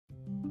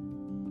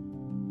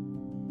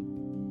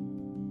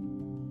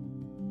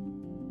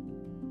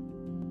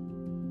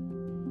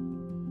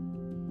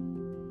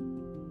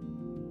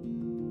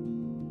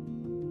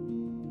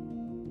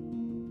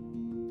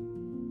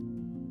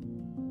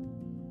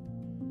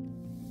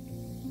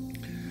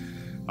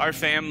Our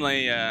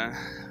family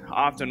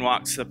often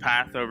walks the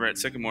path over at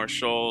Sycamore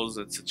Shoals.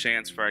 It's a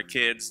chance for our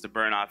kids to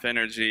burn off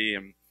energy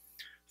and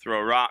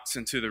throw rocks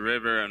into the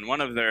river. And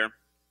one of their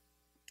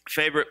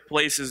favorite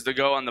places to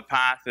go on the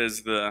path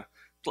is the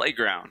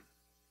playground.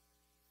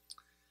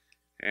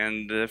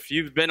 And if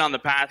you've been on the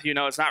path, you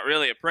know it's not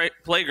really a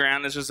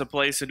playground. It's just a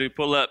place to do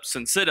pull-ups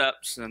and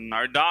sit-ups. And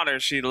our daughter,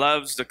 she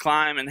loves to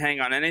climb and hang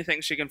on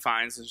anything she can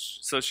find.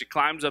 So she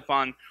climbs up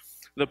on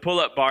the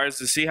pull-up bars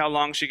to see how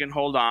long she can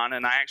hold on.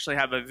 And I actually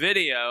have a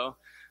video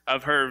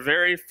of her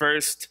very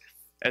first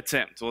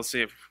attempt. We'll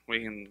see if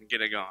we can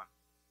get it going.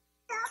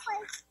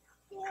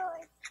 Watch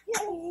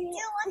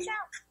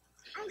out.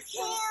 I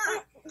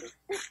can't.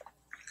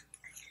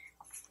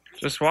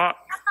 Just walk.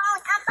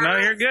 No,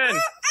 you're good.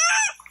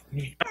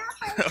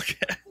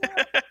 Okay.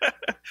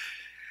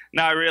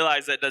 Now I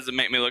realize that doesn't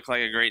make me look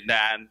like a great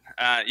dad.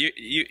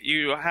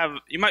 You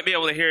might be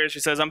able to hear her. She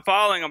says, "I'm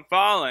falling, I'm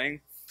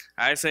falling."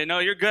 I say, "No,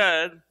 you're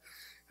good."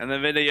 And the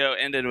video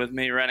ended with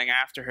me running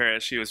after her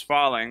as she was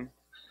falling.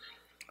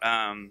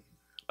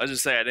 Let's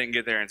just say I didn't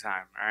get there in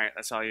time. All right,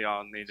 that's all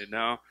y'all need to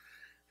know.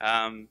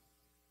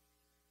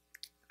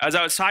 As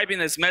I was typing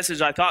this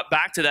message, I thought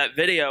back to that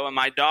video and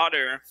my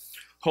daughter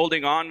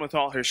holding on with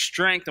all her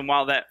strength. And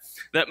while that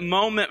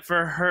moment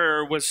for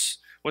her was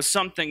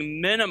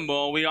something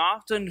minimal, we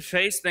often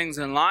face things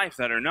in life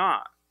that are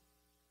not.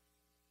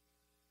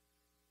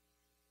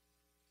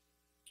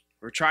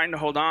 We're trying to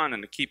hold on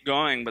and to keep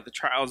going, but the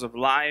trials of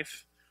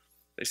life,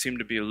 they seem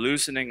to be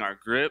loosening our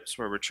grips,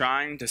 where we're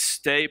trying to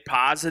stay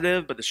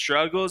positive, but the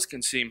struggles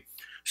can seem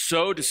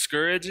so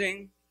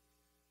discouraging.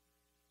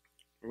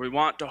 We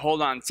want to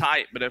hold on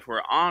tight, but if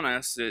we're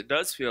honest, it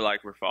does feel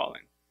like we're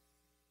falling.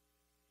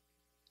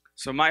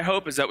 So my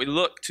hope is that we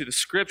look to the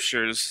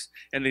scriptures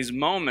in these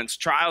moments.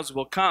 Trials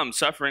will come,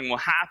 suffering will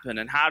happen,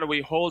 and how do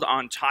we hold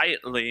on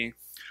tightly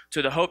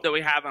to the hope that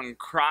we have in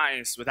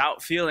Christ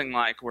without feeling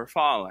like we're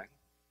falling?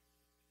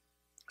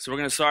 So we're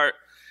going to start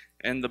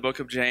in the book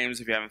of James,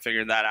 if you haven't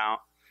figured that out.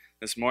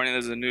 This morning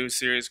there's a new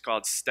series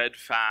called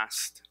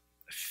Steadfast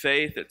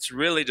Faith. It's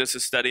really just a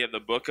study of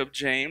the book of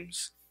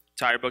James,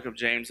 entire book of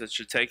James. That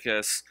should take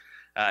us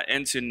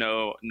into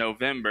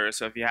November.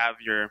 So if you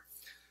have your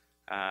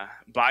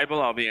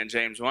Bible, I'll be in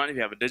James 1. If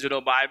you have a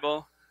digital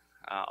Bible,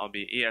 I'll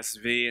be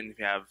ESV. And if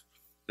you have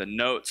the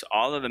notes,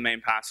 all of the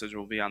main passage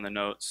will be on the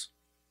notes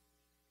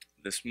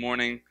this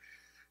morning.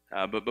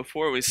 But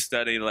before we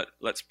study,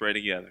 let's pray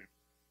together.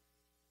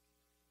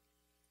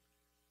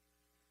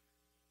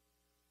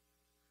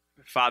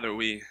 Father,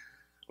 we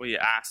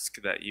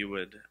ask that you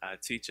would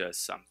teach us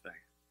something.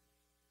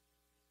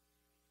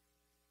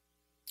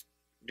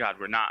 God,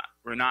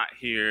 we're not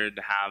here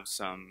to have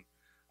some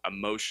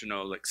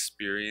emotional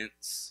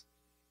experience.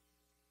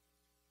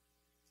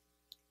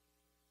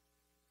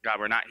 God,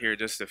 we're not here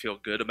just to feel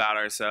good about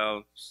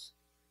ourselves.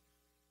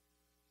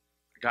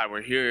 God,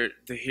 we're here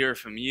to hear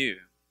from you,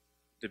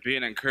 to be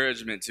an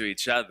encouragement to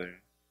each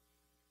other.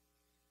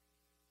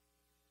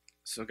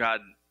 So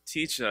God,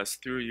 teach us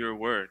through your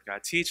word.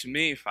 God, teach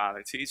me,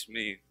 Father, teach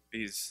me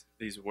these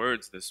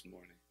words this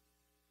morning.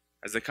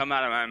 As they come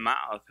out of my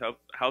mouth,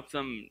 help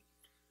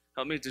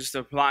me just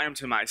apply them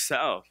to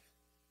myself.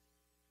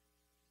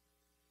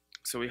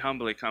 So we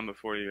humbly come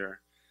before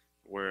your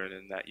word,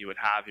 and that you would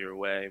have your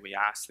way. We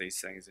ask these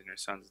things in your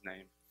Son's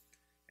name.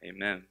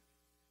 Amen.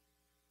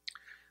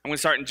 I'm going to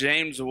start in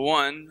James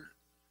 1,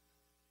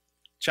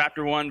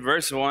 chapter 1,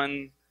 verse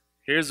 1.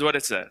 Here's what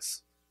it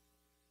says.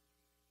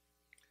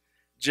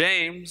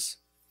 James,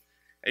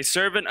 a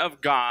servant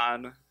of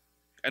God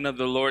and of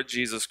the Lord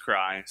Jesus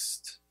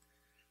Christ,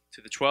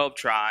 to the 12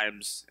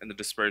 tribes in the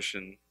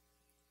dispersion,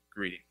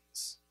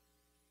 greetings.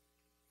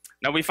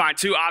 Now we find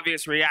two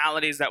obvious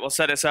realities that will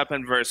set us up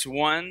in verse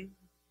 1.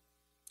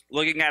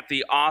 Looking at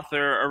the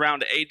author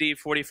around AD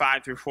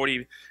 45 through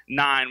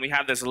 49, we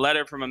have this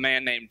letter from a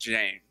man named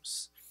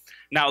James.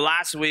 Now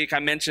last week I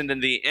mentioned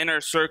in the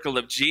inner circle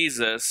of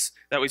Jesus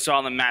that we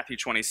saw in Matthew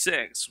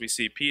 26. We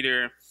see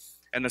Peter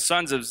and the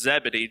sons of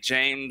Zebedee,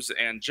 James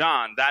and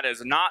John. That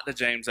is not the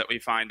James that we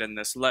find in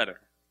this letter.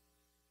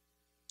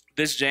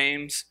 This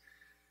James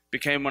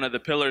became one of the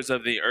pillars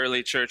of the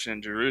early church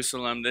in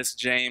Jerusalem. This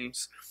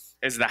James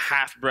is the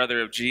half-brother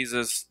of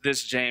Jesus.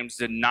 This James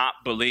did not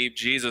believe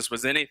Jesus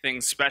was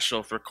anything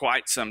special for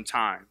quite some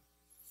time.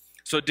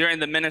 So during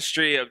the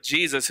ministry of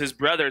Jesus, his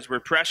brothers were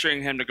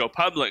pressuring him to go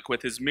public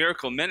with his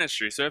miracle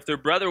ministry. So if their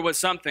brother was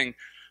something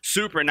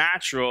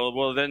supernatural,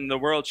 well, then the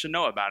world should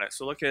know about it.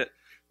 So look at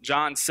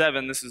John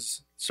 7, this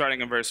is starting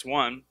in verse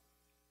 1.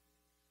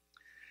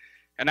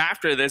 And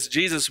after this,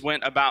 Jesus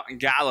went about in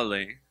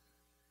Galilee.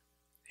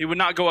 He would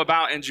not go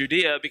about in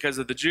Judea because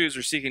of the Jews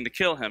were seeking to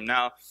kill him.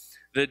 Now,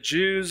 the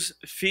Jews'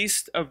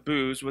 feast of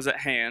booths was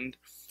at hand,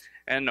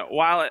 and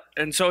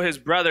so his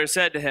brother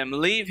said to him,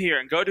 "Leave here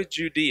and go to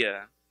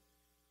Judea,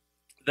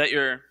 that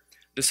your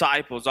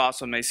disciples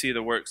also may see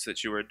the works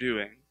that you are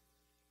doing.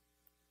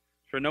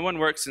 For no one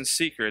works in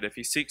secret if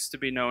he seeks to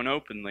be known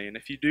openly. And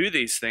if you do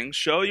these things,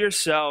 show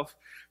yourself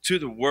to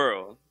the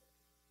world."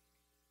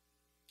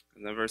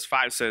 And then verse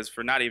 5 says,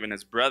 for not even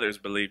his brothers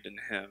believed in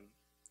him.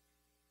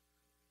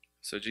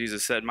 So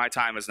Jesus said, my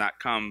time has not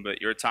come, but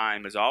your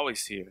time is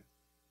always here.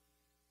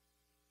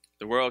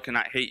 The world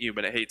cannot hate you,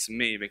 but it hates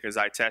me because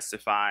I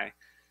testify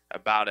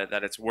about it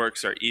that its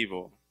works are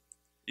evil.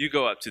 You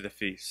go up to the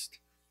feast.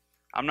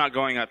 I'm not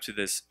going up to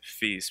this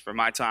feast, for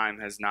my time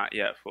has not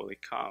yet fully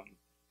come.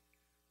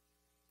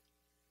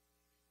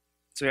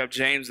 So you have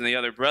James and the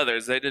other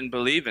brothers. They didn't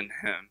believe in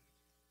him.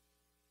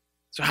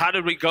 So how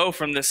did we go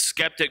from this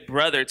skeptic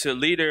brother to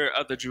leader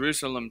of the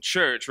Jerusalem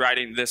church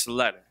writing this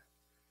letter?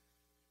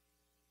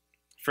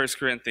 1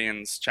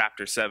 Corinthians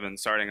chapter 7,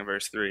 starting in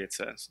verse 3, it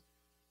says,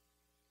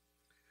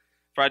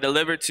 for I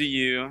delivered to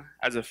you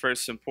as of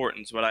first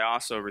importance what I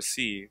also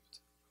received,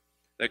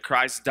 that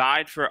Christ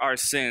died for our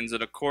sins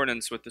in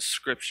accordance with the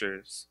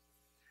Scriptures,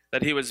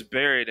 that he was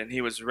buried and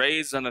he was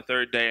raised on the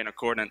third day in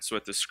accordance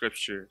with the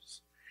Scriptures,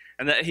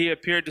 and that he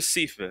appeared to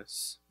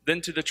Cephas, then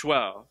to the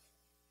 12,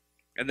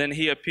 and then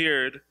he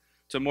appeared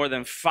to more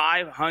than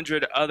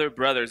 500 other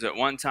brothers at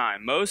one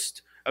time,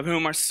 most of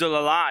whom are still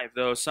alive,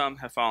 though some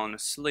have fallen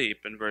asleep.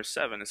 In verse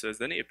 7 it says,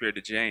 then he appeared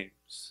to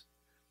James,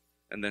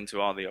 and then to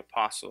all the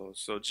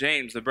apostles. So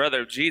James, the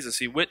brother of Jesus,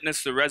 he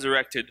witnessed the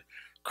resurrected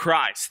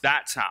Christ.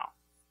 That's how.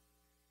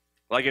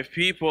 Like if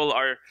people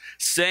are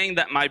saying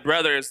that my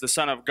brother is the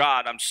Son of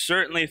God, I'm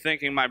certainly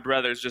thinking my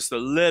brother is just a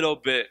little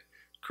bit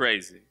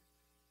crazy.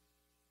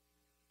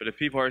 But if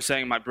people are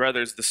saying my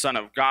brother is the Son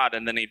of God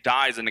and then he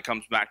dies and he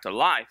comes back to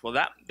life, well,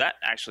 that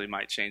actually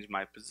might change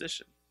my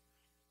position.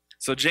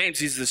 So James,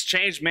 he's this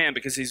changed man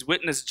because he's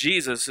witnessed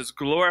Jesus, his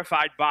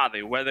glorified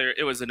body. Whether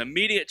it was an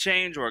immediate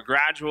change or a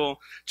gradual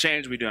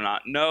change, we do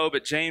not know.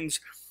 But James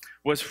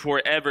was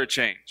forever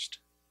changed.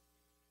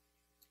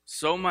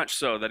 So much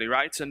so that he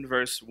writes in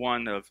verse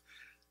 1 of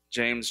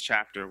James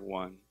chapter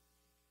 1,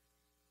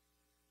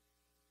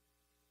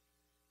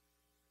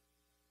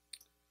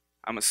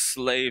 I'm a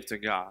slave to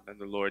God and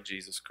the Lord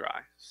Jesus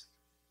Christ.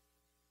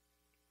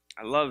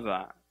 I love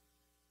that.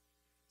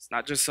 It's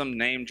not just some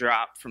name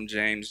drop from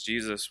James.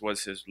 Jesus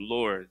was his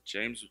Lord.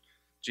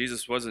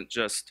 Jesus wasn't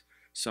just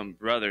some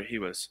brother. He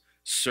was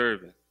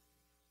servant.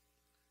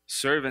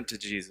 Servant to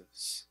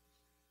Jesus.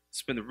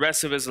 Spent the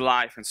rest of his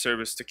life in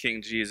service to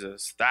King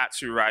Jesus. That's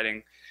who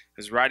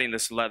is writing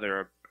this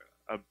letter,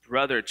 a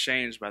brother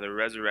changed by the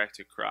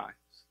resurrected Christ.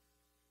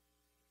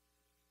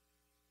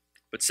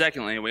 But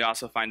secondly, we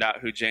also find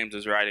out who James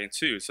is writing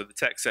to. So the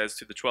text says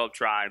to the 12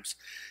 tribes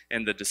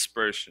in the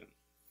dispersion.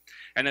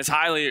 And it's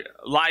highly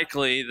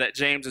likely that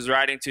James is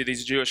writing to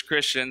these Jewish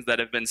Christians that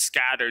have been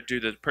scattered due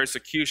to the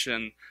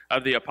persecution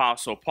of the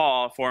Apostle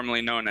Paul,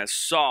 formerly known as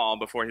Saul,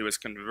 before he was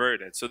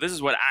converted. So this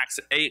is what Acts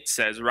 8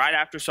 says, right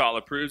after Saul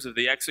approves of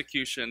the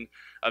execution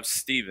of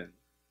Stephen.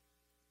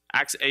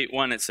 Acts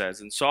 8:1 it says,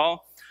 and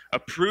Saul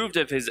approved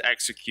of his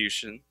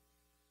execution,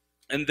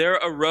 and there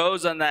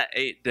arose on that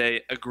 8th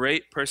day a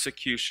great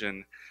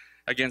persecution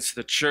against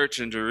the church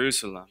in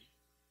Jerusalem.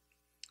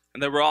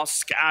 And they were all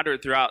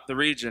scattered throughout the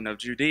region of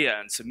Judea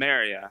and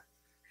Samaria,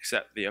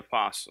 except the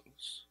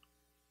apostles.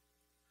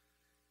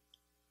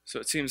 So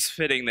it seems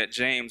fitting that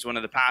James, one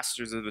of the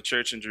pastors of the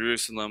church in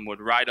Jerusalem,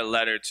 would write a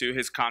letter to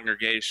his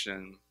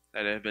congregation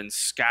that had been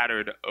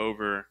scattered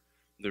over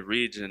the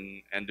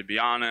region. And to be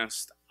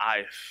honest,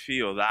 I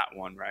feel that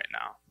one right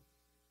now.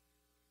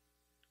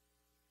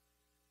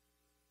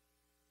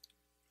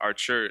 Our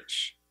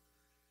church,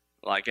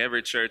 like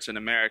every church in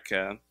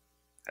America,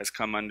 has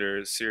come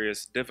under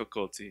serious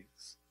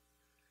difficulties.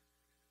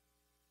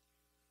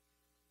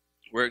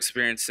 We're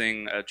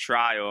experiencing a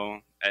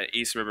trial at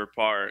East River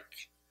Park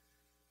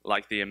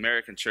like the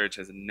American church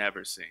has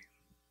never seen.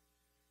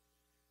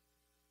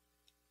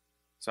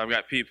 So I've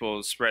got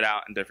people spread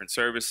out in different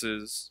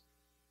services.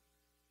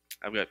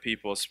 I've got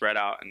people spread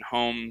out in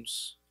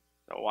homes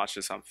that watch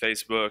this on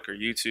Facebook or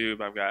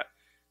YouTube. I've got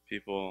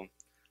people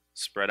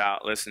spread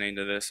out listening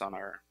to this on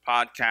our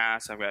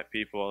podcast. I've got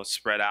people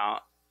spread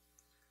out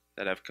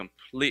that have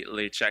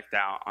completely checked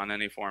out on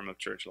any form of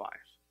church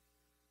life.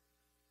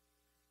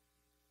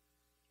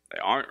 They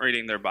aren't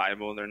reading their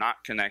Bible. They're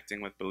not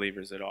connecting with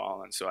believers at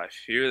all. And so I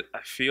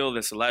feel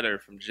this letter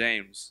from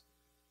James.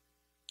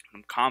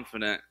 I'm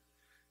confident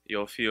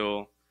you'll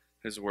feel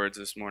his words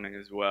this morning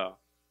as well.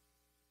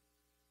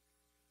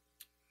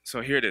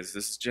 So here it is.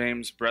 This is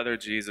James, brother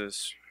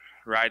Jesus,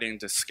 writing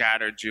to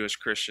scattered Jewish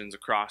Christians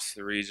across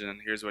the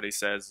region. Here's what he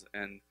says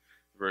in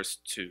verse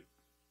 2.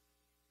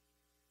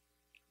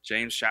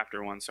 James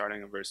chapter 1,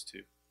 starting in verse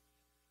 2.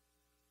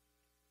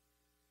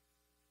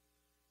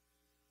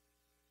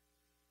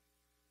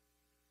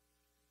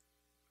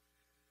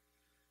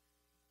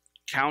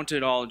 Count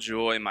it all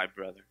joy, my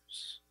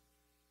brothers,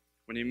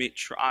 when you meet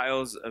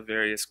trials of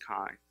various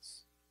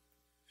kinds.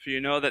 For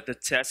you know that the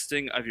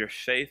testing of your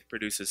faith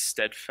produces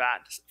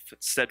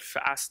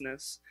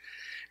steadfastness,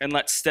 and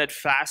let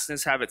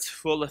steadfastness have its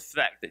full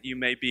effect, that you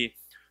may be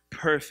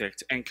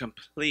perfect and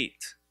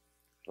complete,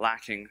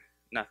 lacking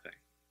nothing.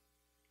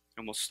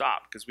 And we'll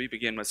stop because we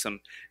begin with some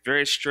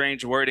very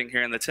strange wording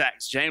here in the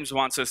text. James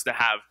wants us to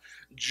have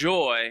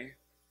joy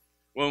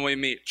when we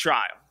meet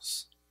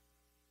trials.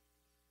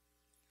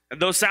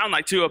 And those sound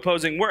like two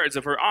opposing words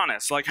if we're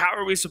honest. Like, how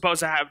are we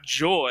supposed to have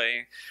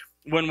joy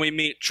when we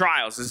meet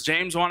trials? Does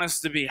James want us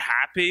to be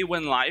happy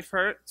when life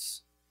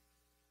hurts?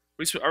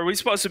 Are we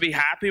supposed to be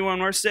happy when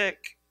we're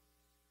sick?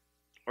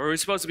 Or are we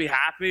supposed to be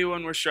happy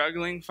when we're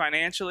struggling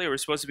financially? Are we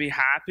supposed to be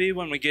happy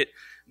when we get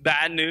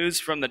bad news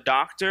from the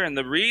doctor? And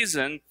the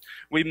reason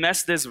we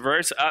mess this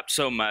verse up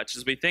so much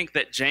is we think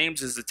that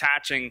James is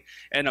attaching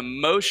an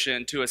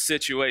emotion to a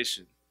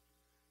situation.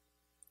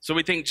 So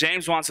we think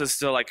James wants us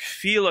to like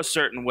feel a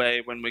certain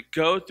way when we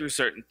go through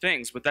certain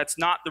things, but that's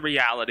not the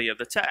reality of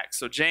the text.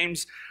 So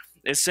James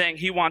is saying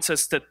he wants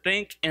us to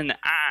think and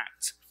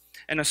act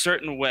in a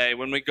certain way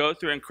when we go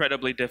through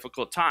incredibly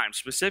difficult times.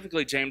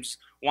 Specifically, James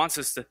wants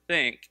us to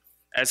think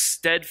as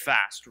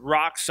steadfast,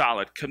 rock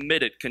solid,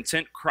 committed,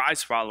 content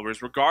Christ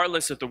followers,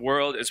 regardless if the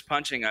world is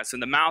punching us in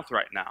the mouth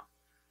right now.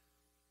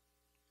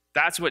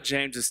 That's what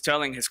James is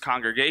telling his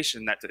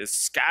congregation that is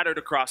scattered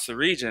across the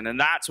region, and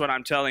that's what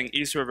I'm telling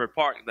East River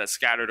Park that's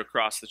scattered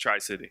across the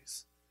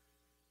Tri-Cities.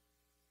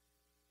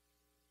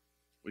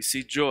 We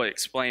see joy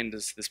explained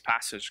as this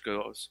passage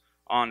goes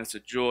on. It's a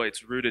joy,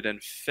 it's rooted in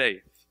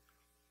faith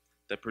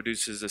that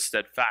produces a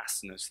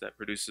steadfastness, that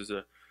produces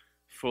a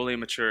fully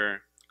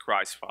mature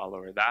Christ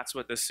follower. That's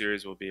what this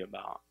series will be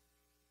about.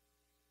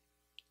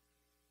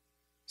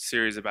 A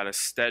series about a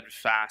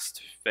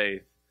steadfast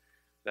faith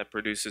that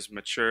produces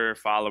mature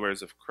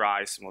followers of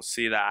Christ. And we'll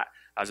see that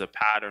as a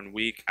pattern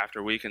week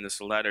after week in this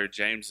letter.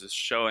 James is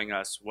showing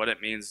us what it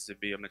means to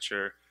be a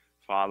mature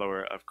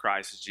follower of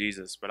Christ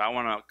Jesus. But I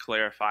want to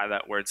clarify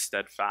that word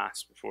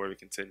steadfast before we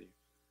continue.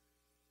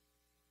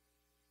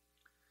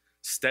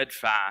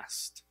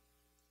 Steadfast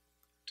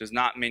does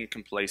not mean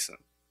complacent.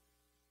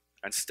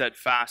 And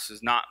steadfast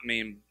does not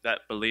mean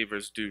that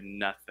believers do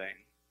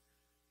nothing.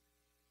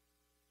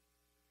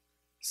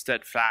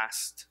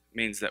 Steadfast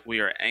means that we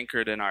are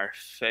anchored in our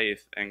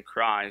faith in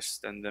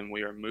Christ, and then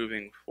we are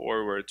moving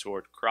forward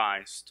toward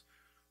Christ,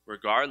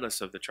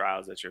 regardless of the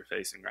trials that you're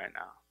facing right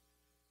now.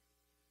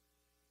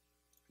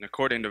 And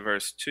according to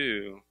verse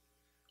 2,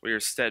 we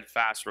are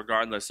steadfast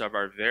regardless of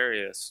our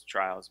various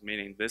trials,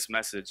 meaning this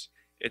message,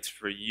 it's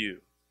for you.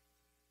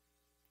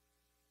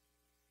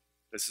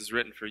 This is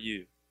written for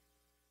you.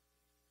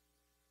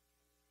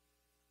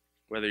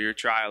 Whether your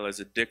trial is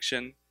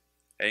addiction,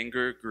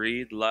 anger,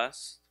 greed,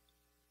 lust,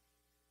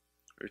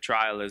 your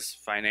trial is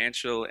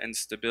financial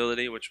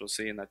instability, which we'll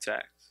see in the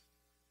text.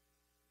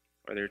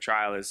 Whether your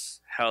trial is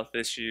health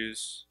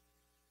issues,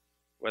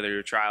 whether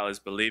your trial is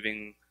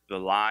believing the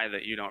lie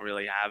that you don't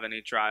really have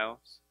any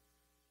trials.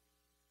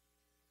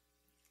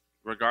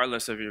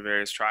 Regardless of your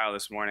various trial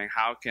this morning,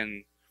 how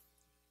can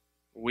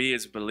we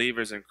as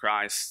believers in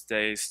Christ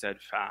stay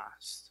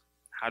steadfast?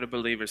 How do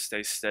believers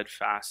stay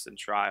steadfast in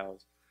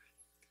trials?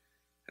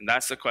 And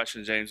that's the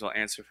question James will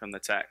answer from the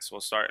text. We'll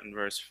start in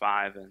verse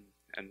 5 and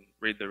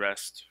read the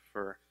rest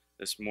for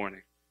this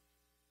morning.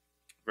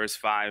 Verse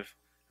 5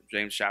 of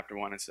James chapter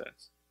 1, it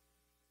says,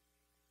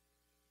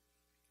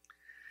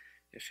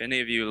 "If any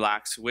of you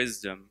lacks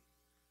wisdom,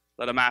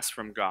 let him ask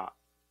from God,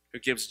 who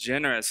gives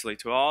generously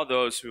to all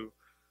those who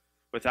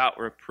without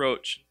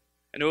reproach,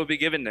 and it will be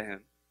given to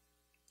him.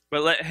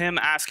 But let him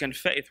ask in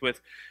faith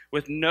with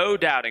no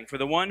doubting, for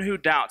the one who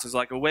doubts is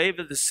like a wave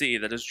of the sea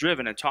that is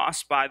driven and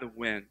tossed by the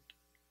wind.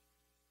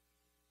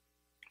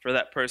 For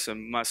that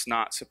person must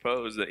not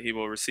suppose that he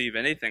will receive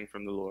anything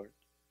from the Lord.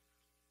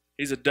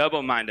 He's a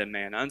double-minded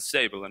man,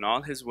 unstable in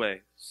all his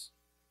ways.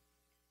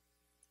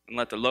 And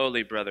let the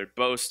lowly brother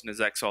boast in his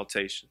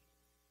exaltation,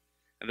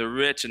 and the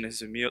rich in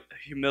his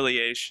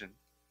humiliation,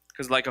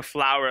 because like a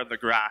flower of the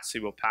grass he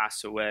will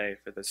pass away.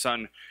 For the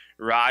sun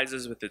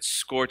rises with its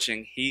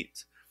scorching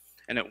heat,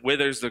 and it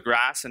withers the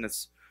grass, and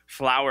its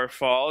flower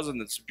falls, and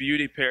its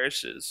beauty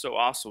perishes. So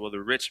also will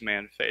the rich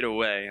man fade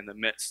away in the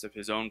midst of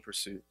his own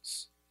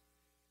pursuits.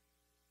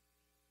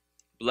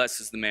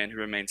 Blessed is the man who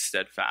remains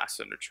steadfast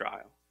under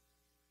trial.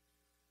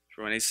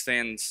 For when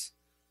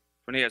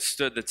he has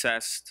stood the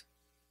test,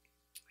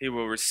 he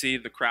will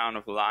receive the crown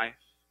of life,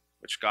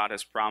 which God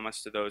has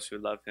promised to those who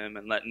love him.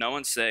 And let no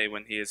one say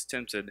when he is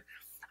tempted,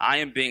 I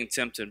am being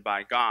tempted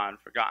by God,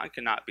 for God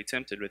cannot be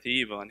tempted with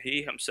evil, and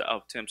he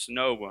himself tempts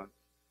no one.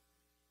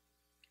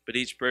 But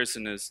each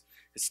person is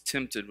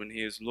tempted when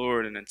he is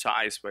lured and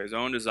enticed by his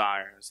own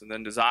desires. And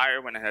then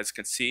desire, when it has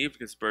conceived,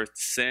 gives birth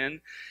to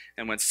sin.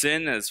 And when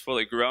sin is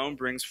fully grown,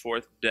 brings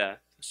forth death.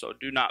 So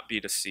do not be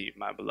deceived,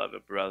 my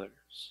beloved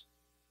brothers.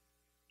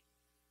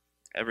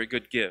 Every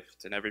good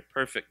gift and every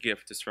perfect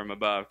gift is from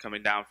above,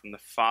 coming down from the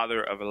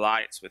Father of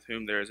lights, with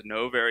whom there is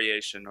no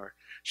variation or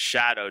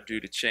shadow due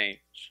to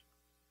change.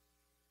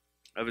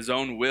 Of his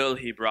own will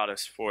he brought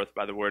us forth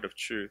by the word of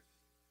truth,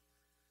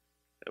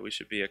 that we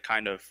should be a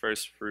kind of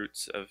first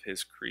fruits of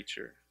his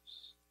creatures.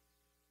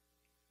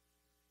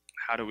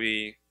 How do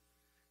we,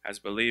 as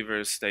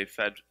believers, stay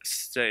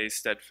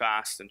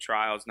steadfast in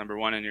trials? Number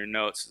one in your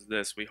notes is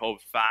this: we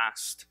hold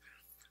fast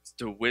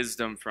to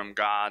wisdom from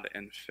God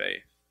in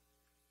faith.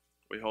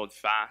 We hold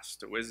fast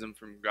to wisdom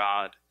from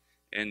God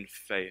in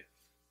faith.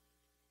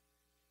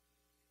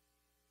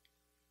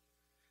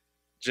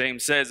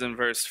 James says in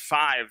verse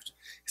 5, he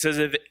says,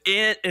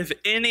 if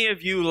any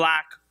of you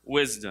lack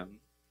wisdom,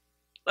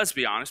 let's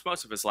be honest,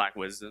 most of us lack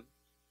wisdom.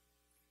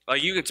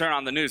 Like, you can turn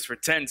on the news for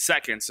 10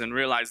 seconds and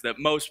realize that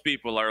most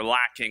people are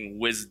lacking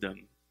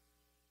wisdom.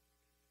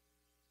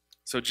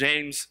 So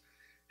James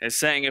is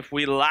saying if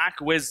we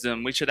lack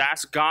wisdom, we should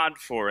ask God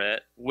for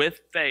it with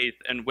faith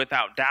and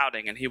without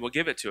doubting, and he will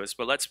give it to us.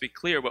 But let's be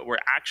clear what we're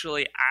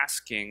actually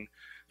asking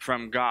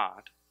from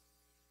God.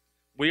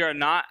 We are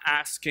not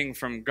asking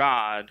from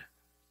God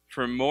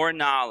for more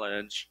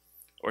knowledge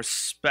or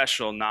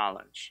special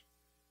knowledge.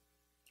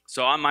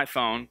 So on my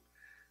phone,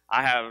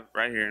 I have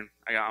right here,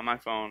 on my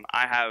phone,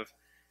 I have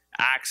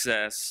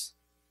access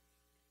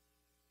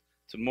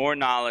to more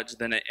knowledge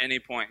than at any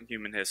point in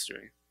human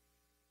history.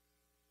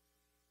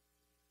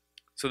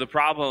 So the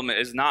problem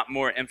is not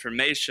more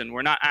information.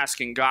 We're not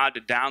asking God to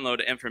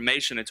download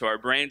information into our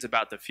brains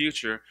about the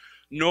future,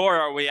 nor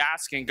are we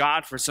asking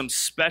God for some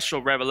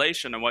special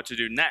revelation on what to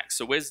do next.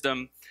 So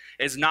wisdom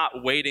is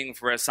not waiting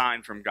for a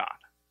sign from God.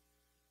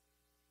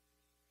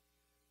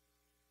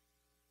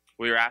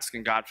 We are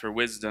asking God for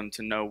wisdom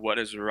to know what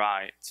is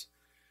right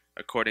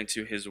according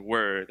to his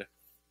word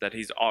that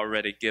he's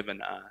already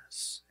given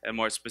us. And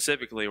more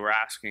specifically, we're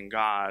asking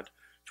God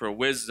for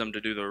wisdom to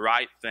do the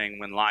right thing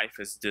when life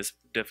is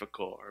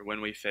difficult or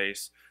when we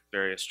face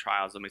various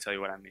trials. Let me tell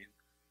you what I mean.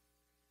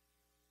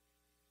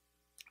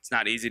 It's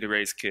not easy to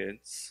raise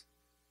kids.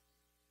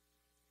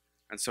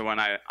 And so when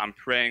I'm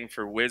praying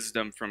for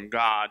wisdom from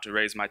God to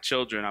raise my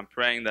children, I'm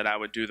praying that I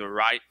would do the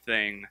right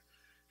thing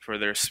for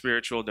their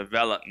spiritual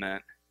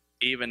development,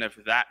 even if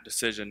that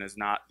decision is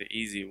not the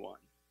easy one.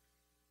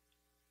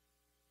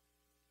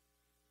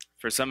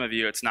 For some of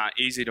you, it's not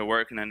easy to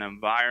work in an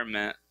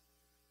environment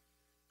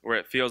where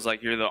it feels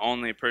like you're the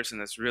only person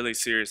that's really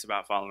serious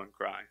about following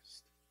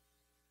Christ.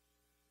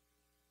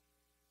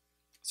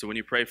 So when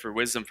you pray for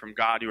wisdom from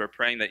God, you are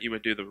praying that you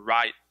would do the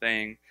right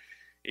thing,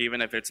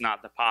 even if it's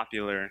not the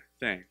popular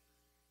thing.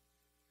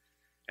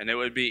 And it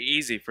would be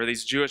easy for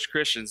these Jewish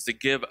Christians to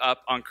give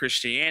up on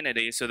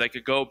Christianity so they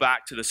could go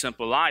back to the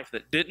simple life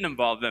that didn't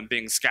involve them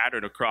being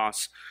scattered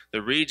across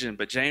the region.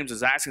 But James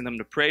is asking them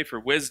to pray for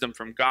wisdom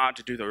from God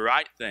to do the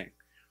right thing,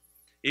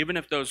 even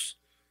if those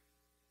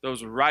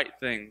right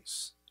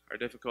things are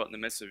difficult in the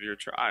midst of your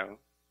trial.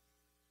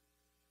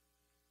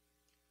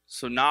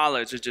 So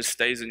knowledge, it just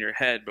stays in your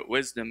head, but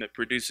wisdom, it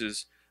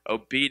produces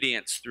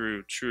obedience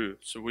through truth.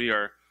 So we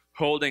are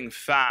holding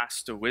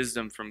fast to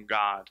wisdom from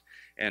God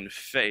and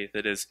faith.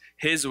 It is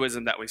his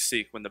wisdom that we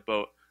seek when the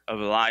boat of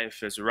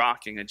life is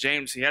rocking. And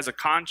James, he has a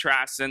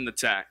contrast in the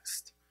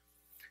text.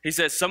 He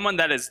says someone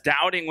that is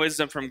doubting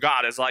wisdom from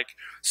God is like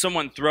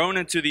someone thrown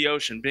into the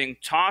ocean, being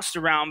tossed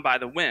around by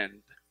the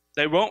wind.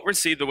 They won't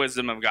receive the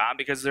wisdom of God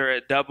because they're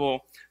a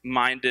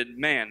double-minded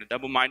man, a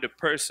double-minded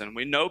person.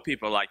 We know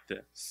people like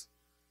this.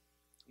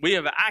 We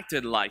have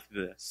acted like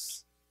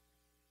this.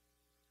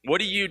 What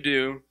do you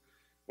do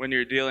when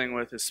you're dealing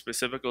with a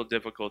specific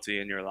difficulty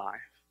in your life?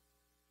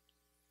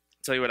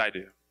 I'll tell you what I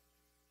do.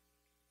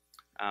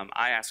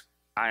 I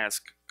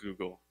ask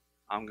Google.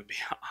 I'm going to be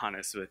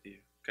honest with you,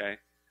 okay?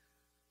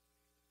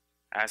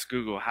 I ask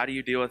Google, how do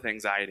you deal with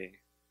anxiety?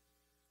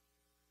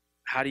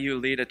 How do you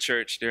lead a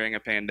church during a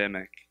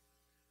pandemic?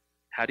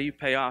 How do you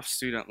pay off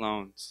student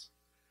loans?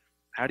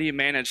 How do you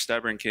manage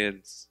stubborn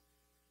kids?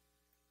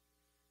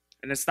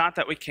 And it's not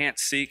that we can't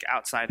seek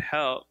outside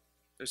help.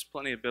 There's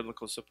plenty of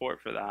biblical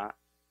support for that.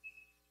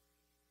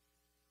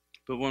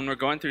 But when we're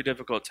going through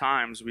difficult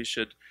times, we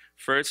should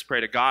first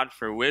pray to God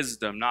for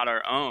wisdom, not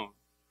our own,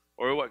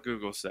 or what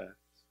Google says.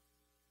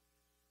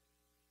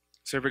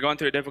 So if you're going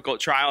through a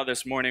difficult trial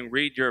this morning,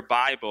 read your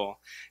Bible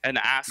and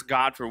ask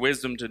God for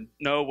wisdom to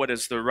know what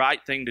is the right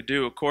thing to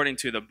do according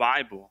to the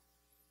Bible.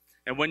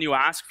 And when you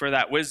ask for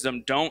that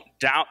wisdom, don't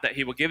doubt that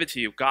he will give it to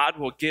you. God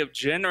will give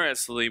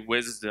generously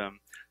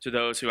wisdom to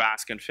those who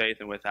ask in faith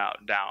and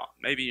without doubt.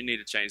 Maybe you need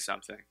to change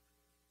something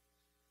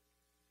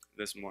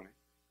this morning.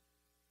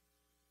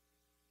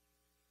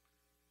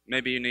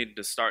 Maybe you need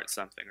to start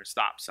something or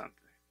stop something.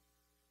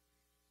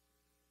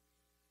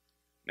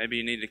 Maybe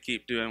you need to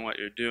keep doing what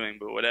you're doing,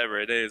 but whatever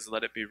it is,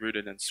 let it be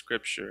rooted in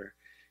Scripture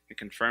and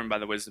confirmed by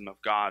the wisdom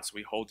of God. So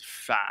we hold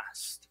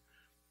fast,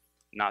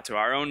 not to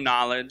our own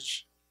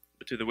knowledge,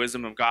 but to the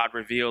wisdom of God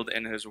revealed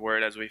in his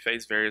word as we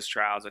face various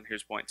trials. And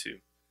here's point 2.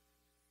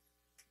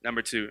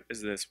 Number 2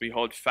 is this: we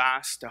hold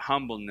fast to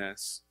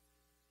humbleness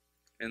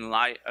in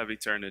light of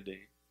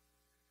eternity.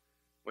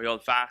 We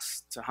hold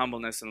fast to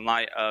humbleness in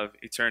light of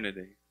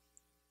eternity.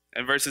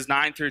 In verses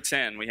 9 through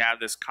 10, we have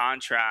this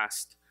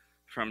contrast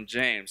from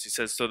James. He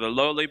says, so the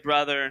lowly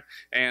brother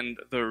and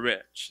the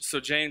rich.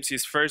 So James,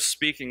 he's first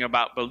speaking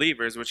about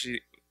believers, which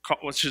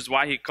is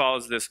why he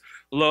calls this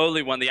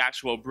lowly one the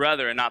actual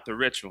brother and not the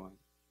rich one.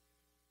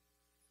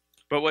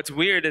 But what's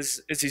weird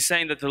is he's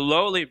saying that the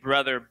lowly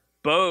brother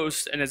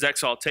boasts in his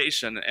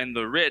exaltation and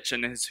the rich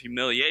in his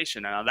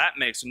humiliation. Now that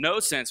makes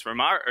no sense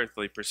from our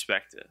earthly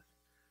perspective.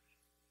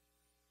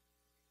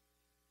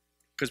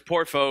 Because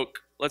poor folk,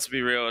 let's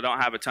be real,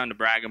 don't have a ton to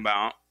brag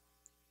about.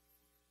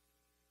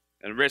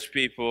 And rich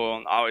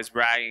people always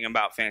bragging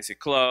about fancy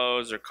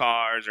clothes or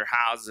cars or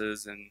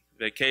houses and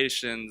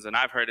vacations. And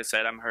I've heard it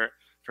said, I'm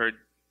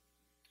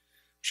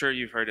sure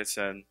you've heard it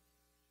said,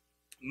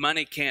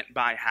 money can't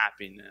buy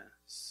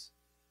happiness.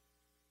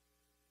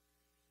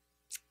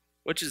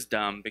 Which is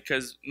dumb,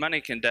 because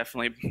money can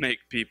definitely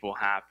make people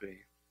happy.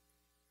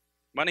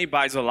 Money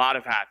buys a lot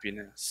of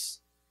happiness.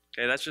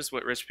 Okay, that's just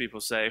what rich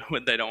people say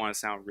when they don't want to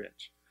sound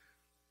rich.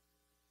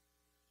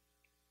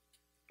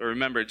 But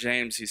remember,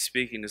 James, he's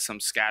speaking to some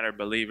scattered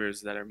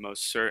believers that are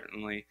most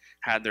certainly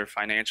had their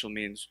financial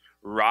means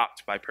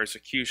rocked by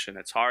persecution.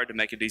 It's hard to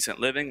make a decent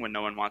living when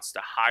no one wants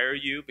to hire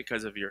you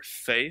because of your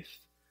faith,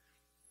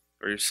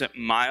 or you're sent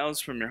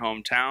miles from your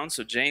hometown.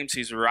 So James,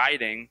 he's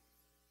writing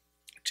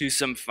to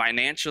some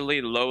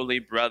financially lowly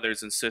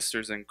brothers and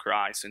sisters in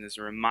Christ, and is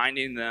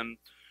reminding them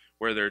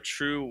where their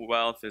true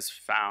wealth is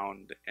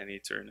found in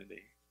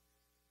eternity.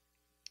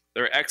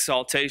 Their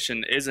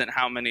exaltation isn't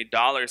how many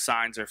dollar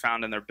signs are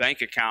found in their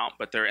bank account,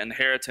 but their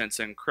inheritance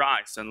in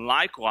Christ. And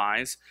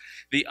likewise,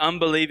 the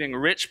unbelieving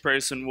rich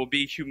person will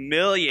be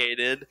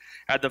humiliated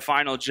at the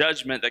final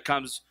judgment that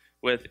comes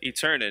with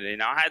eternity.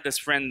 Now, I had this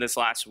friend this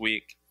last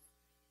week.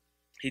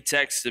 He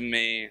texted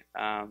me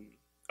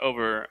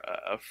over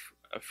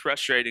a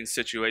frustrating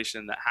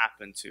situation that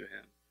happened to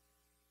him.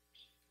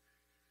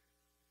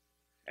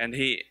 And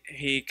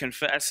he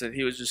confessed that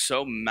he was just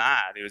so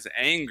mad. He was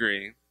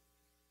angry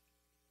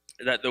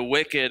that the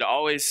wicked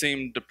always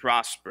seem to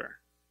prosper.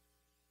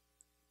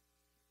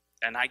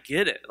 And I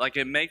get it. Like,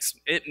 it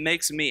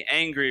makes me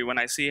angry when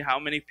I see how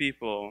many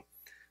people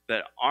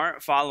that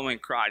aren't following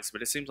Christ,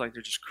 but it seems like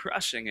they're just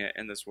crushing it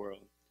in this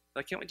world.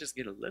 Like, can't we just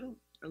get a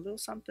little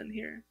something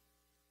here?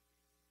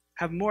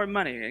 Have more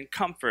money and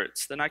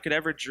comforts than I could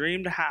ever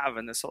dream to have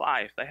in this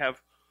life. They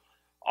have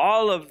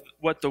all of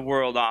what the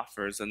world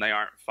offers, and they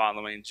aren't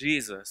following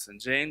Jesus. And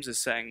James is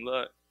saying,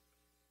 look,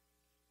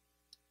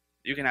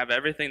 you can have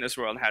everything this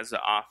world has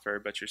to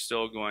offer, but you're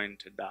still going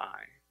to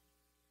die.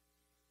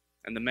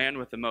 And the man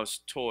with the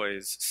most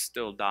toys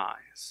still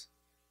dies.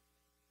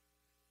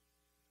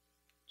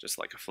 Just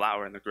like a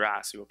flower in the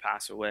grass, he will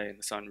pass away, and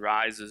the sun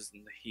rises,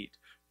 and the heat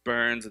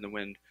burns, and the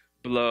wind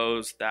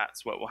blows.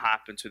 That's what will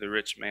happen to the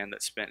rich man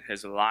that spent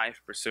his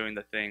life pursuing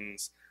the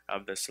things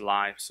of this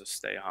life, so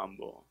stay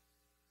humble.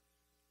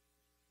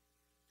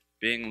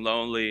 Being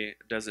lowly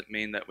doesn't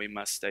mean that we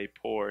must stay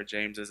poor.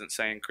 James isn't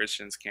saying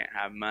Christians can't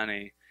have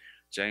money.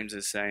 James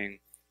is saying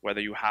whether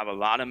you have a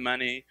lot of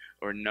money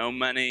or no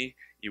money,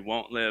 you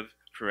won't live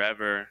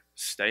forever.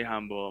 Stay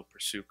humble,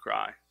 pursue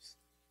Christ.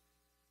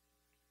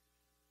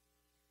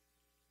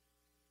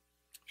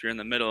 If you're in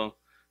the middle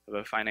of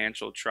a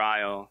financial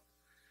trial,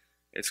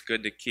 it's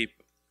good to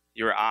keep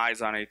your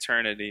eyes on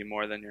eternity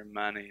more than your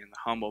money. And the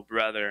humble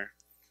brother,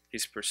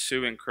 he's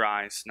pursuing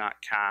Christ,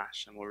 not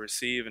cash, and will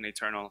receive an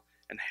eternal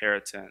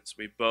inheritance.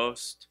 We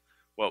boast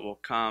what will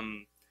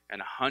come in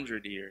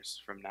 100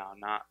 years from now,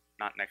 not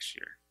next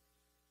year.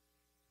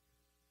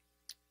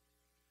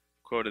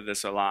 Quoted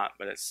this a lot,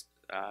 but it's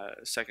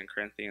 2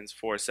 Corinthians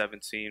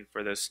 4:17.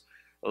 For this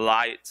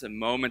light and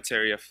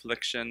momentary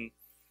affliction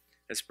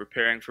is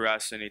preparing for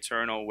us an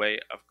eternal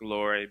weight of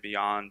glory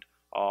beyond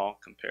all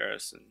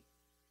comparison.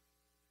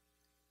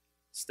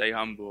 Stay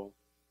humble.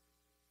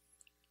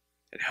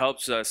 It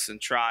helps us in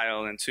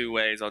trial in two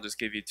ways. I'll just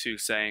give you two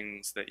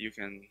sayings that you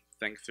can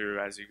think through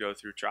as you go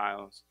through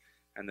trials.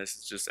 And this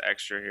is just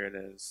extra, here it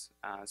is.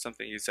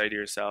 Something you say to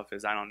yourself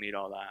is, I don't need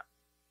all that.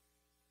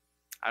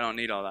 I don't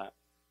need all that.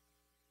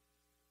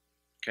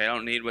 Okay, I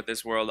don't need what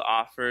this world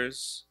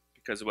offers,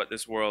 because what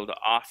this world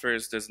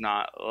offers does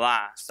not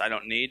last. I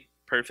don't need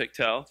perfect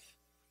health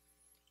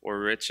or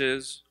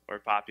riches or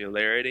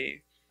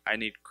popularity. I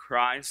need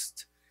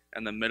Christ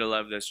in the middle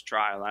of this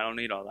trial. I don't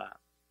need all that.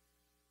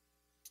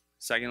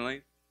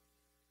 Secondly,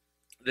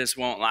 this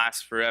won't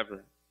last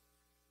forever.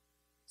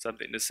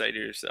 Something to say to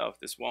yourself.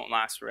 This won't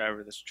last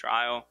forever. This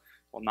trial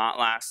will not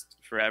last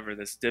forever.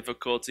 This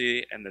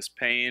difficulty and this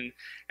pain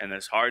and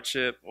this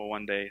hardship will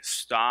one day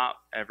stop.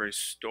 Every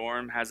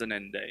storm has an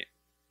end date,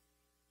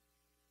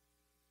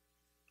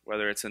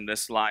 whether it's in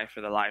this life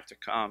or the life to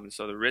come. And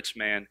so the rich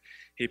man,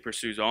 he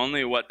pursues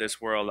only what this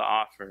world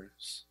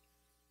offers,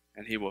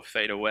 and he will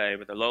fade away.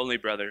 But the lowly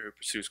brother who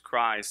pursues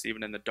Christ,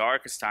 even in the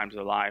darkest times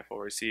of life, will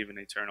receive an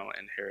eternal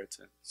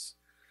inheritance.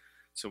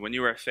 So when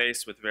you are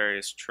faced with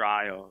various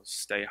trials,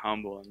 stay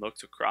humble and look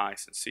to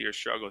Christ and see your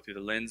struggle through the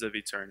lens of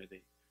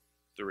eternity.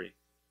 3,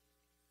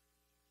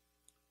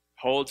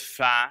 hold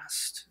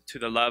fast to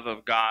the love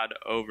of God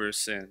over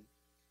sin.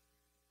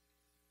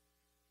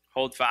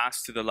 Hold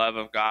fast to the love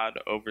of God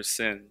over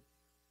sin.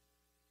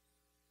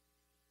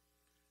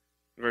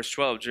 Verse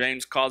 12,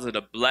 James calls it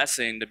a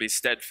blessing to be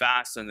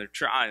steadfast in their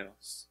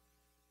trials.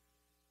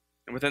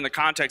 And within the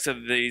context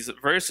of these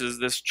verses,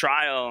 this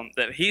trial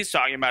that he's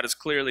talking about is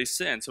clearly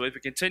sin. So if we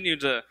continue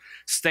to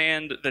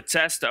stand the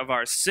test of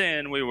our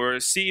sin, we will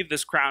receive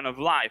this crown of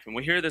life. And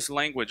we hear this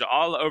language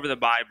all over the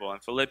Bible. In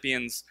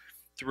Philippians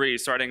 3,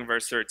 starting in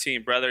verse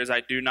 13, brothers,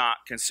 I do not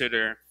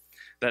consider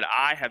that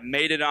I have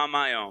made it on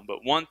my own,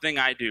 but one thing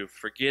I do,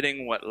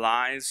 forgetting what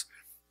lies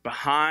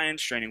behind,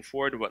 straining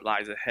forward to what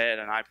lies ahead,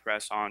 and I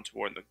press on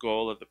toward the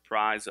goal of the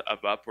prize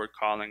of upward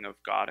calling of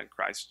God in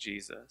Christ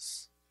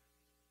Jesus.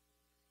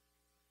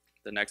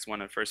 The next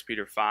one in 1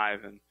 Peter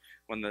 5, and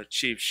when the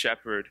chief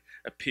shepherd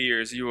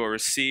appears, you will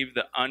receive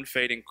the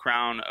unfading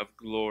crown of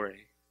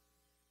glory.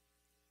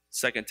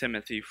 2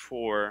 Timothy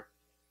 4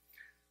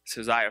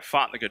 says, I have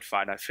fought the good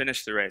fight, I've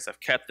finished the race, I've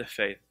kept the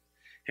faith.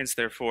 Hence,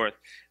 therefore,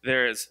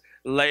 there is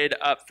laid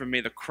up for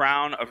me the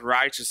crown of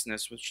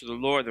righteousness, which the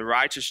Lord, the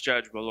righteous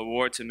judge, will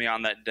award to me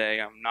on that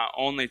day, not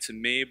only to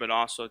me, but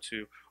also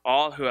to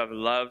all who have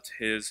loved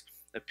his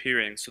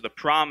appearing. So the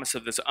promise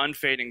of this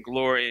unfading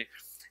glory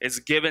is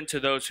given to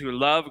those who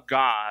love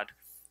God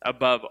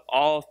above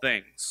all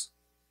things.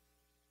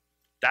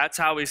 That's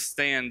how we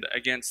stand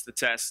against the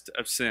test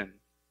of sin.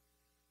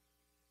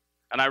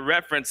 And I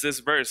referenced these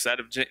verses out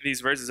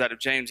of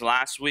James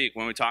last week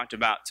when we talked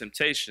about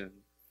temptation,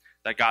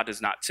 that God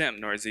does not tempt,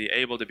 nor is he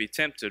able to be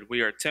tempted. We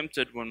are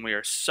tempted when we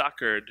are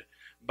succored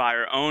by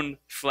our own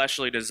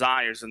fleshly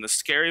desires. And the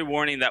scary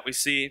warning that we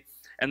see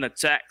in the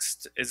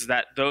text is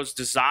that those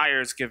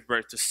desires give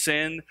birth to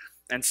sin,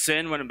 and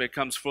sin, when it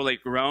becomes fully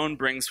grown,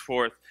 brings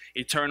forth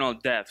eternal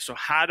death. So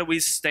how do we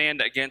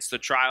stand against the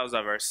trials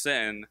of our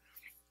sin?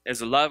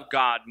 Is love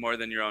God more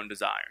than your own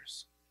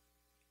desires.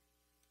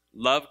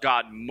 Love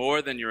God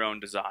more than your own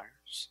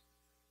desires.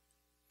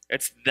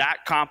 It's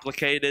that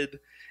complicated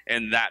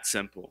and that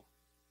simple.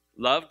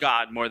 Love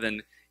God more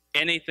than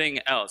anything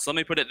else. Let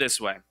me put it this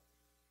way.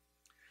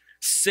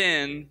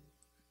 Sin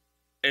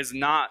is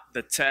not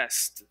the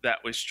test that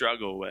we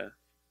struggle with.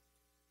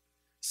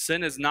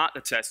 Sin is not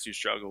the test you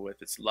struggle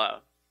with, it's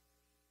love.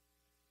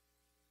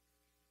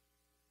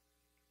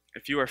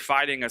 If you are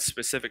fighting a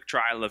specific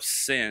trial of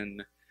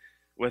sin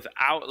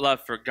without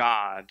love for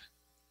God,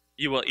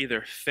 you will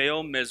either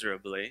fail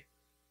miserably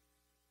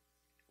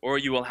or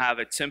you will have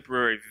a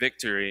temporary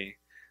victory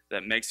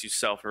that makes you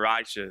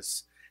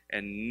self-righteous,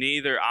 and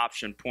neither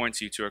option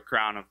points you to a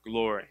crown of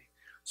glory.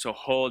 So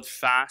hold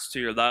fast to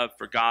your love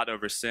for God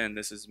over sin.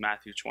 This is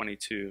Matthew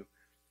 22.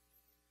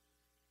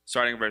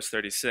 Starting verse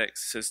 36, it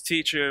says,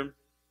 Teacher,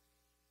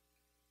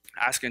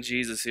 asking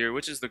Jesus here,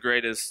 which is the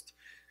greatest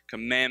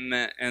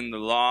commandment in the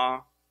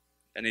law?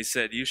 And he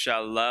said, you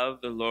shall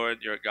love the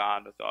Lord your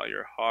God with all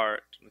your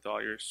heart, with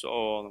all your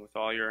soul, and with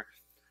all your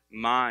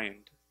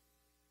mind.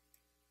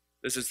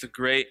 This is the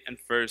great and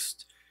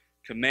first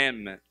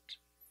commandment.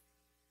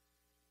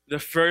 The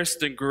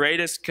first and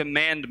greatest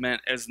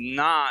commandment is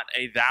not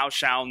a thou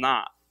shalt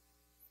not.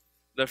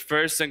 The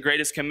first and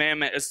greatest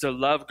commandment is to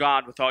love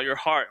God with all your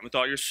heart, with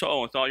all your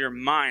soul, with all your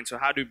mind. So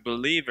how do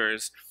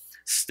believers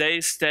stay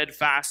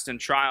steadfast in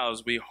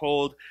trials? We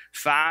hold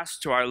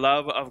fast to our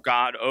love of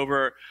God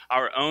over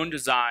our own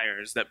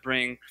desires that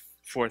bring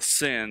forth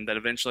sin that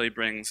eventually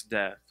brings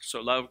death.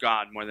 So love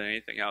God more than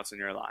anything else in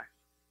your life.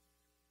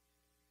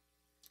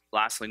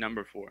 Lastly,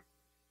 number 4.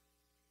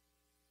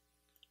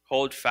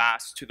 Hold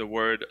fast to the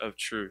word of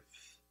truth.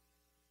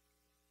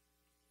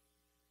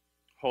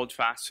 Hold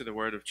fast to the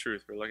word of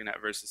truth. We're looking at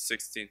verses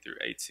 16 through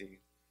 18.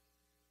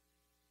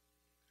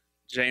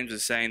 James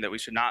is saying that we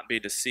should not be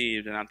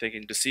deceived, and I'm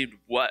thinking, deceived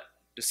what?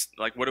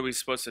 Like, what are we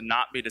supposed to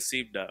not be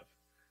deceived of?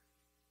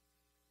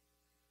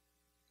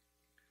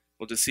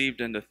 Well,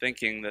 deceived into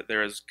thinking that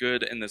there is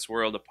good in this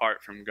world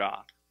apart from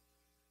God.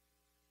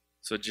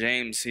 So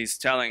James, he's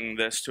telling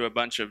this to a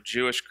bunch of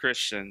Jewish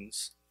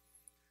Christians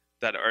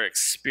that are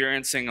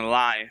experiencing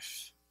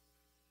life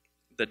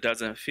that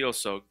doesn't feel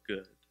so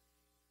good.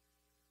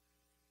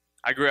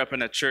 I grew up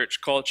in a church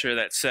culture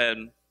that said,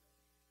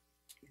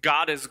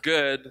 God is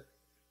good,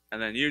 and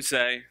then you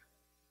say,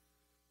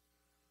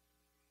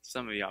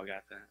 some of y'all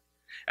got that.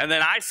 And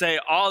then I say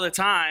all the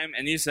time,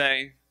 and you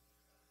say,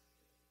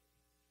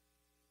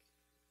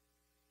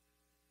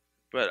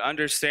 but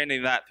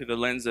understanding that through the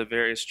lens of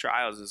various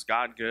trials, is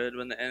God good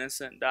when the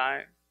innocent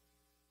die?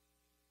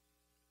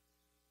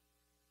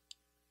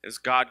 Is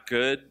God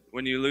good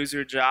when you lose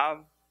your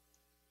job?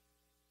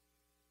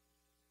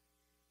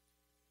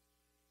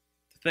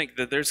 To think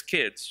that there's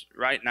kids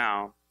right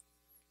now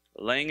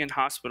laying in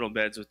hospital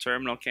beds with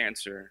terminal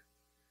cancer.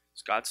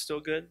 Is God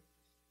still good?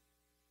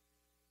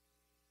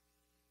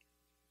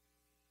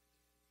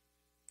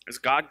 Is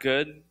God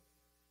good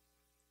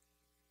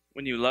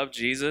when you love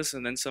Jesus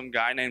and then some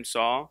guy named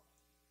Saul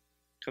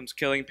comes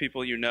killing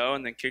people you know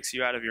and then kicks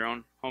you out of your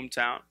own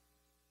hometown?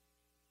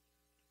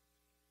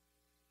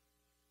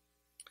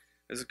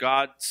 Is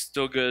God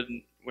still good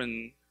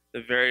when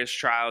the various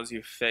trials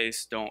you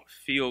face don't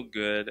feel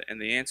good? And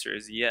the answer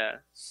is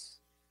yes.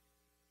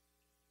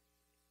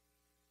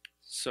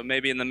 So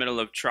maybe in the middle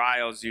of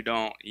trials you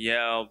don't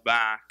yell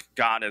back,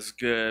 God is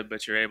good,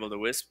 but you're able to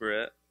whisper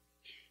it.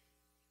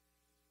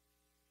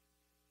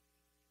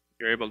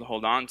 You're able to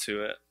hold on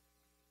to it.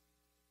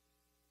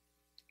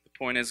 The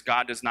point is,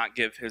 God does not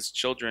give his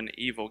children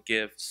evil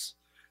gifts,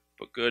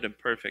 but good and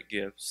perfect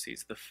gifts.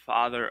 He's the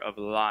Father of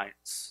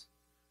lights,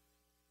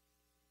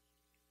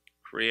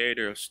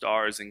 creator of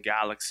stars and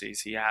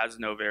galaxies. He has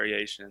no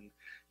variation.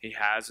 He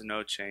has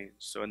no change.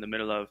 So in the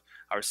middle of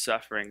our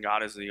suffering,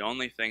 God is the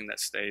only thing that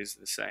stays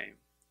the same.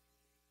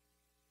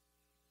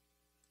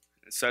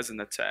 It says in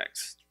the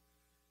text,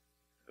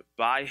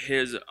 by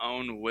his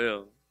own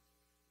will,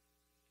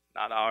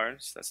 not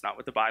ours. That's not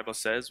what the Bible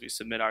says. We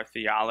submit our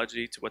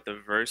theology to what the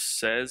verse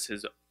says.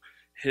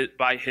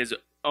 By his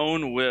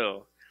own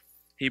will,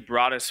 he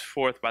brought us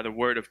forth by the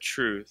word of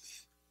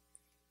truth,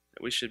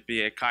 that we should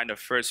be a kind of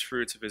first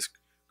fruits of his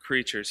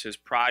creatures, his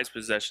prized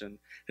possession,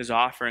 his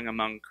offering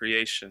among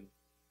creation.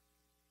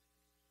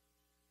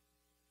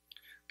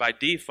 By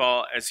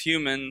default, as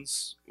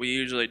humans, we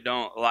usually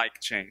don't like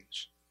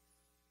change.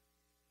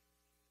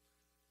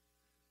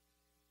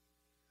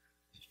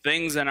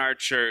 Things in our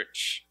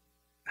church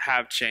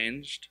have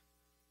changed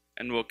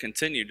and will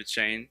continue to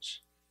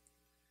change.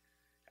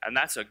 And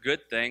that's a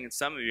good thing, and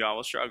some of y'all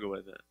will struggle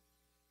with it.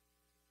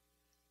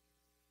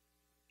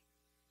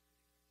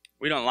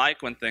 We don't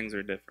like when things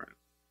are different.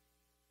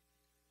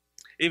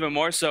 Even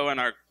more so in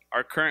our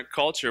current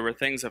culture where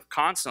things have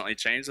constantly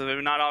changed and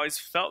they've not always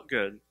felt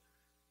good.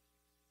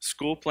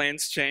 School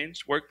plans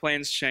change, work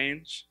plans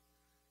change.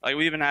 Like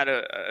we even had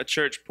a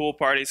church pool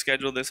party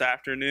scheduled this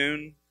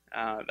afternoon.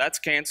 That's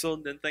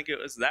canceled. Didn't think it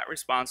was that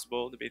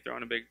responsible to be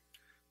throwing a big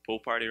pool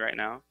party right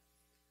now.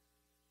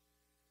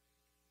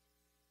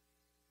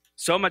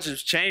 So much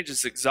has changed,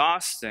 it's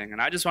exhausting.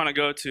 And I just want to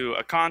go to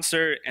a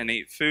concert and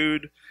eat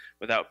food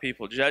without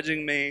people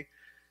judging me.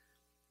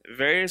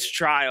 Various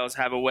trials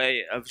have a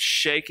way of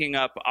shaking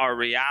up our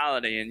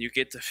reality, and you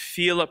get to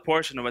feel a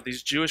portion of what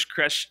these Jewish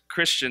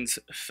Christians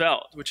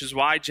felt, which is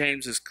why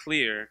James is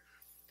clear.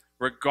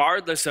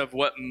 Regardless of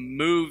what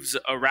moves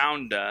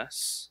around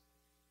us,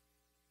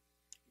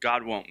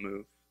 God won't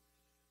move.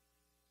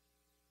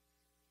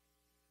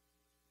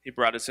 He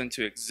brought us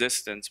into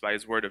existence by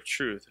his word of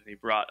truth, and he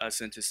brought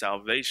us into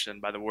salvation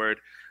by the word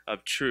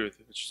of truth,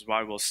 which is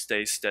why we'll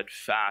stay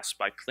steadfast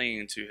by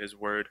clinging to his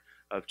word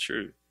of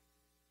truth.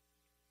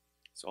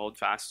 So hold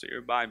fast to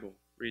your Bible.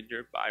 Read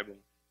your Bible.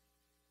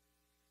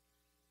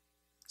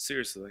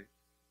 Seriously.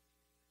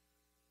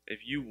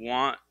 If you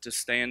want to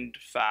stand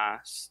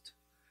fast,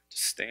 to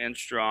stand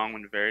strong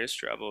when various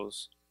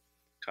troubles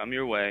come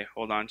your way,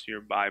 hold on to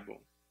your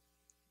Bible.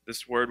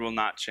 This word will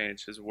not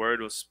change. His word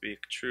will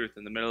speak truth.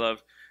 In the middle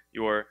of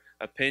your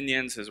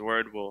opinions, his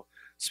word will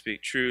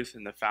speak truth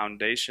and the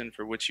foundation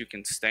for which you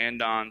can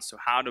stand on. So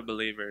how do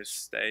believers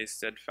stay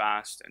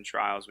steadfast in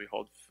trials? We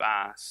hold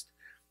fast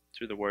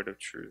to the word of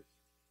truth.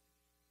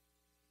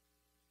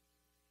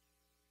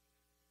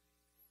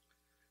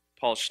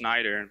 Paul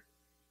Schneider,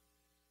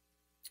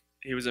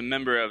 he was a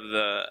member of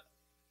the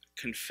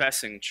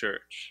Confessing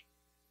Church.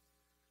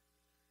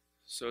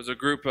 So it was a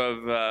group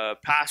of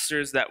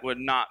pastors that would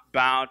not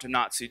bow to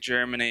Nazi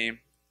Germany,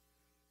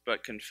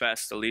 but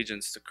confessed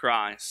allegiance to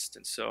Christ.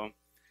 And so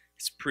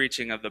his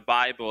preaching of the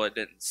Bible, it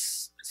didn't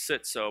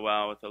sit so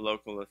well with the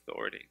local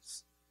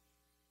authorities.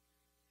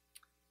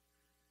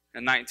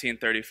 In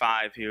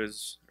 1935, he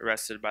was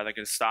arrested by the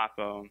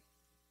Gestapo.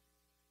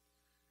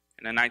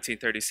 And in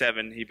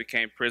 1937, he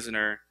became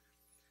prisoner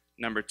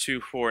number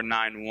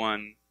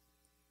 2491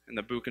 in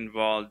the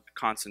Buchenwald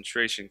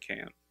concentration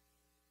camp.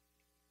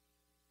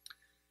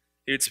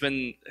 He would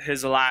spend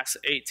his last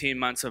 18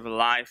 months of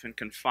life in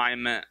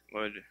confinement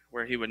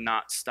where he would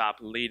not stop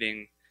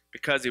leading,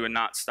 because he would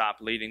not stop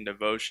leading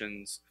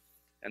devotions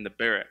in the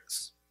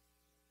barracks.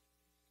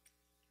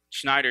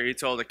 Schneider, he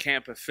told a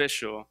camp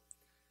official,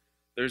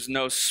 "There's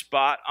no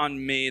spot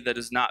on me that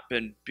has not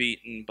been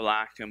beaten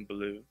black and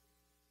blue."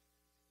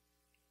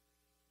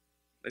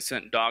 They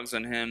sent dogs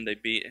on him. They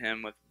beat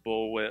him with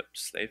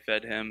bullwhips. They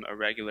fed him a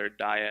regular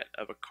diet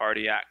of a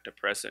cardiac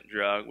depressant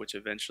drug, which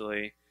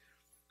eventually,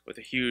 with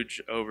a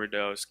huge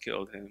overdose,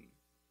 killed him.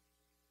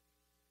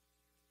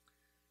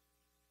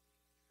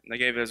 And they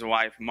gave his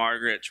wife,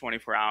 Margaret,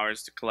 24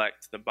 hours to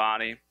collect the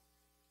body,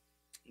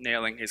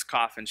 nailing his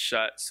coffin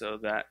shut so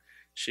that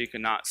she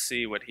could not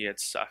see what he had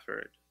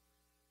suffered.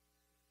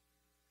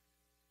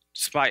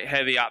 Despite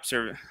heavy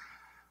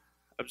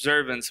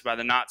observance by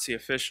the Nazi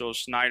officials,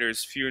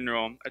 Schneider's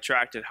funeral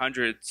attracted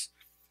hundreds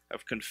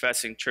of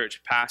confessing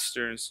church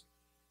pastors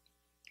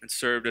and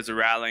served as a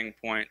rallying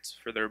point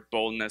for their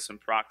boldness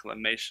and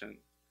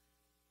proclamation.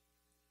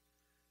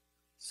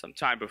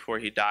 Sometime before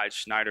he died,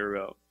 Schneider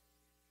wrote,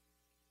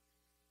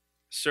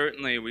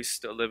 "Certainly we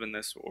still live in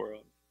this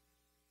world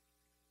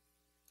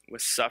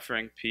with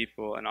suffering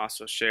people and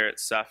also share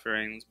its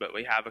sufferings, but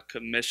we have a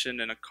commission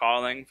and a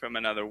calling from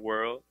another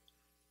world,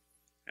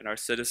 and our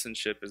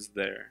citizenship is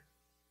there.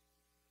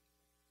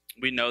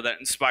 We know that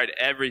in spite of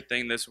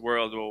everything, this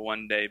world will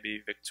one day be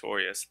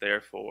victorious.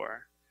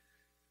 Therefore,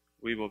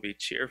 we will be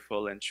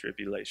cheerful in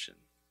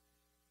tribulation."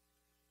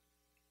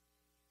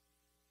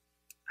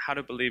 How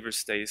do believers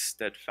stay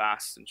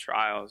steadfast in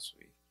trials?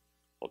 We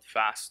hold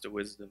fast to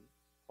wisdom,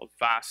 hold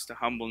fast to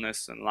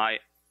humbleness and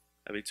light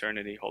of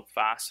eternity, hold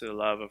fast to the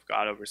love of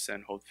God over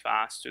sin, hold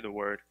fast to the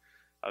word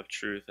of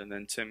truth. And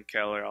then Tim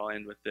Keller, I'll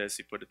end with this,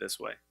 he put it this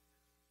way: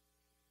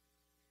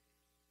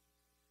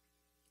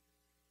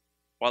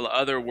 while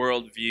other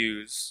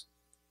worldviews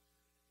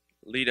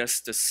lead us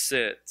to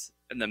sit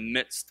in the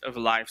midst of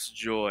life's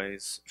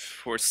joys,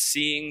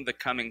 foreseeing the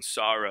coming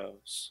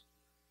sorrows,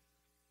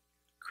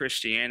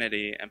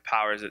 Christianity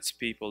empowers its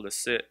people to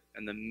sit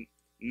in the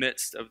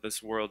midst of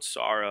this world's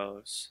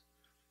sorrows,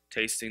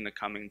 tasting the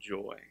coming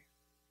joy.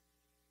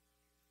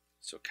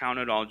 So count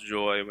it all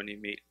joy when you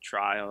meet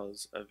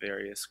trials of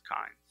various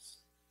kinds.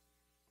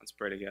 Let's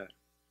pray together.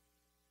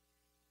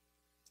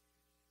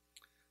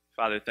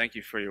 Father, thank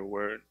you for your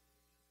word.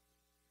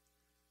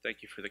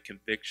 Thank you for the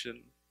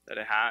conviction that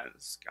it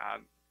has,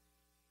 God.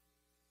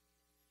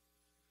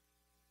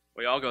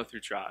 We all go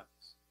through trials.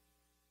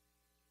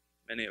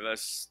 Many of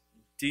us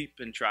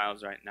deep in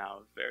trials right now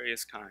of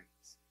various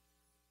kinds.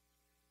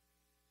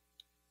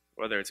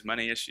 Whether it's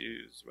money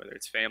issues, whether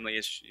it's family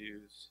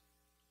issues,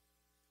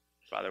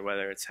 Father,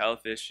 whether it's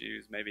health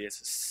issues, maybe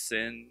it's a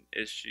sin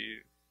issue.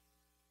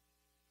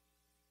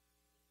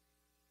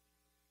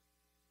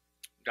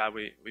 God,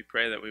 we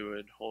pray that we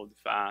would hold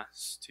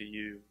fast to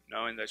you,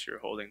 knowing that you're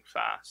holding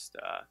fast to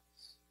us.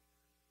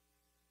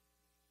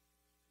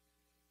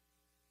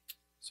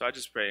 So I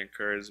just pray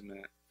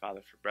encouragement, Father,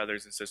 for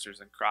brothers and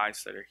sisters in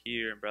Christ that are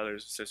here and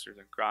brothers and sisters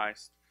in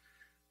Christ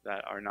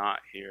that are not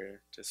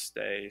here, to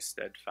stay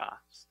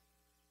steadfast.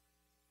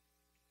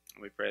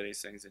 And we pray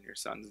these things in your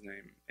Son's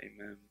name.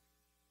 Amen.